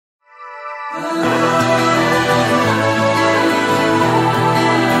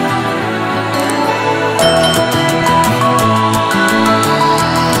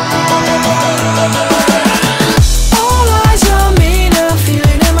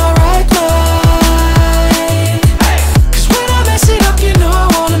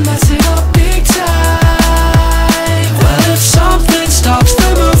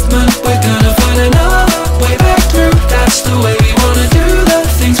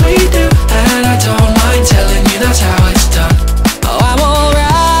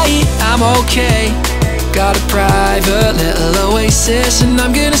Got a private little oasis, and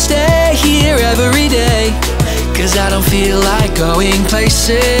I'm gonna stay here every day, 'cause I don't feel like going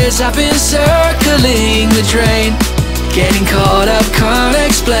places. I've been circling the drain, getting caught up, can't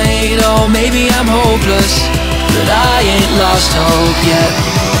explain. Oh, maybe I'm hopeless, but I ain't lost hope yet.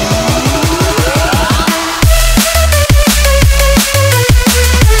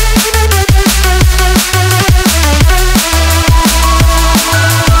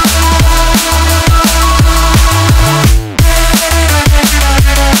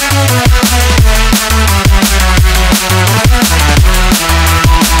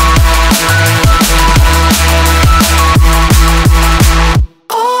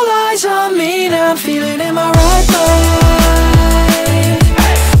 I'm feeling in my right mind,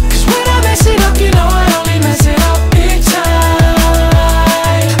 'cause when I mess it up, you know I only mess it up big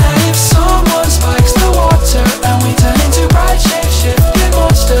time. And if someone spikes the water and we turn into bright shape-shifting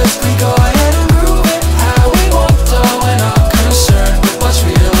monsters, we go ahead and groove it how we want, though we're not concerned with what's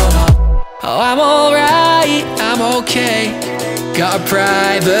real or not. Oh, I'm alright, I'm okay. Got a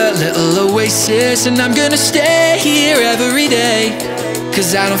private little oasis, and I'm gonna stay here every day,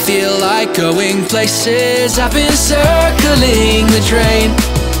 'cause I don't feel like going places. I've been circling the drain,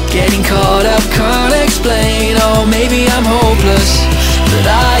 getting caught up, can't explain. Oh, maybe I'm hopeless, but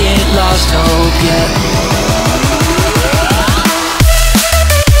I ain't lost hope yet.